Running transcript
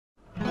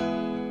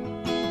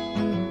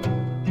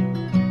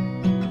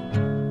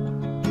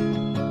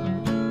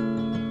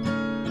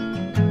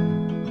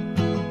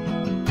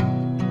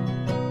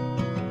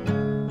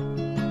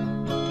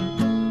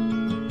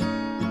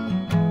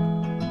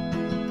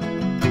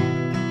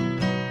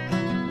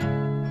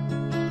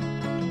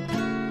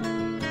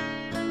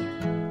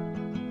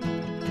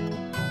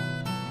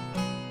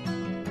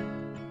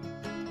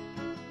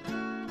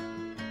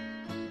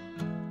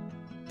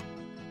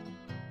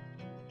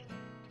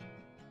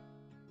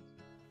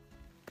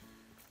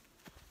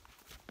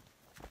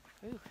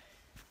Ooh.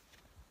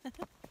 Is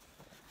it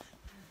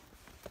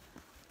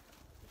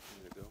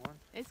a good one?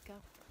 It's go.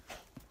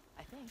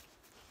 I think.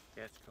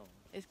 Yeah, it's going.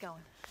 It's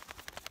going.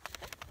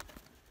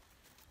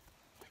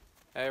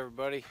 Hey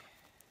everybody.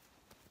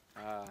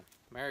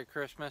 Merry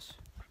Christmas.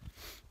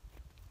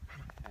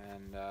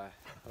 And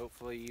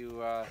hopefully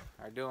you are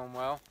doing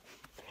well.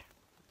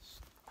 It's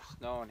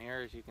snowing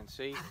here, as you can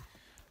see.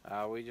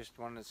 We just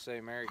wanted to say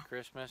Merry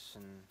Christmas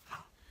and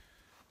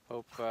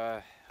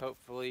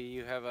hopefully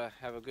you have a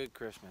good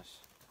Christmas.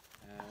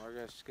 And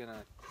we're just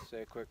gonna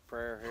say a quick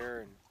prayer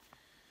here,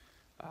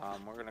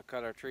 and we're gonna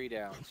cut our tree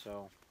down.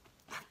 So,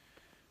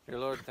 dear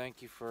Lord,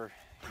 thank you for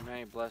your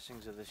many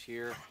blessings of this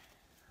year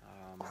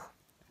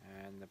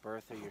and the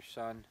birth of your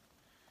Son.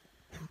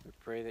 We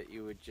pray that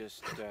you would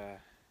just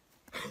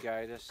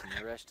guide us in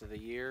the rest of the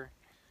year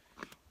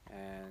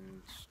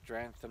and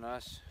strengthen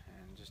us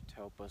and just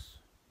help us.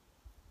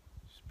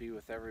 Just be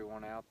with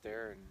everyone out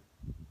there and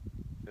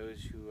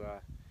those who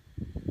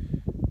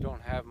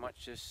don't have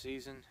much this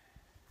season,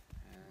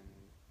 and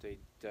they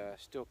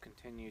still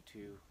continue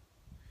to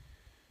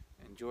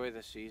enjoy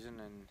the season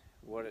and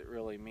what it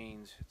really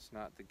means. It's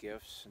not the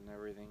gifts and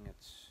everything,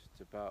 it's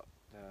about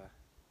the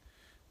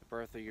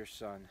birth of your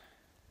Son.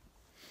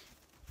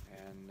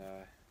 And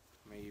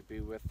may you be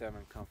with them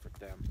and comfort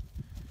them.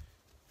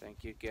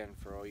 Thank you again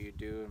for all you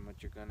do and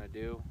what you're going to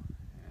do.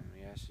 And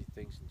we ask you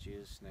things in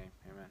Jesus' name.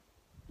 Amen.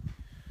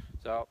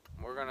 So,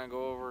 we're going to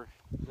go over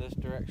this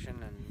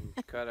direction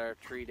and cut our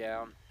tree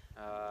down.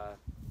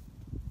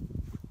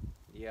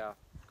 Yeah,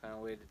 kind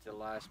of waited till the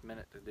last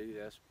minute to do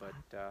this, but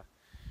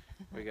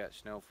we got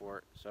snow for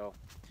it. So,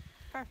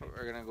 Perfect.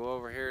 we're going to go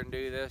over here and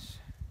do this.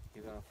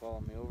 You're going to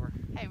follow me over?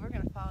 Hey, we're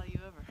going to follow you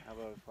over. How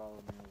about we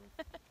follow me over?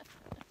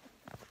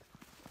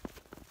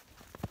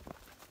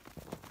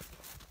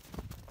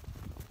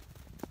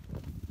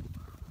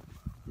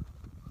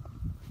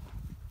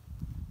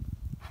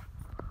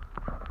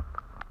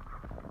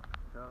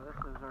 So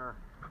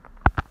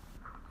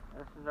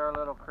this is our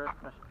little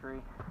Christmas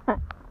tree.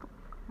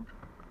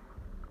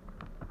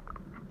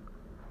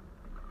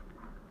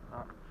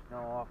 Snow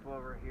off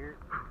over here.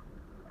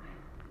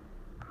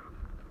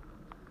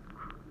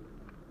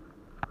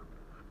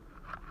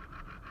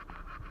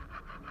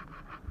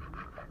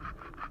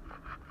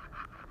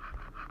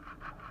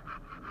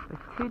 With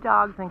 2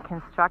 dogs in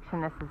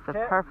construction, this is the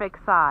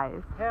perfect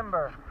size.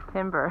 Timber.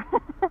 Timber.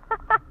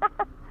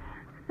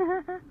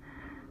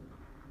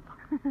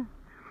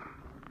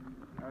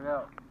 There we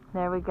go.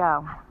 There we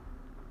go.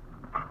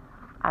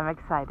 I'm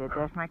excited.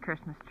 There's my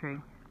Christmas tree.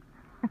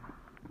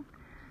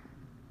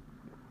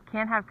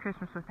 Can't have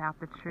Christmas without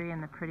the tree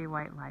and the pretty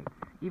white lights.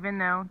 Even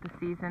though the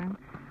season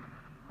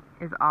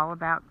is all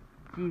about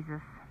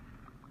Jesus,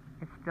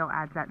 it still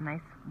adds that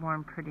nice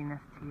warm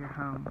prettiness to your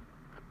home.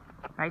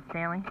 Right,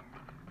 Stanley?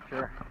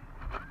 Sure.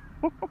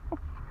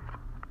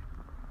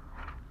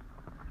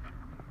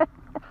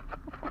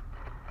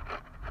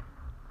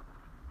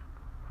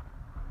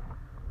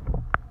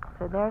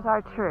 So there's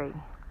our tree.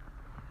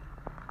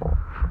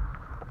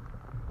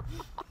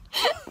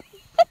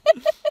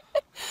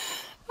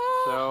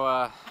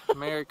 So,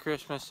 Merry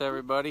Christmas,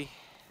 everybody.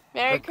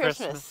 Merry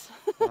Christmas.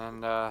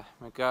 And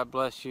may God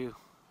bless you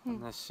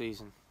in this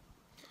season.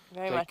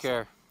 Very Take much.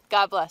 care.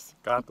 God bless.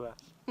 God bless.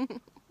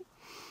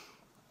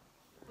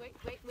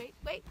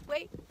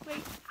 Wait.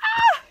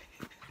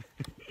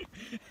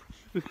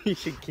 We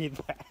should keep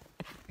that.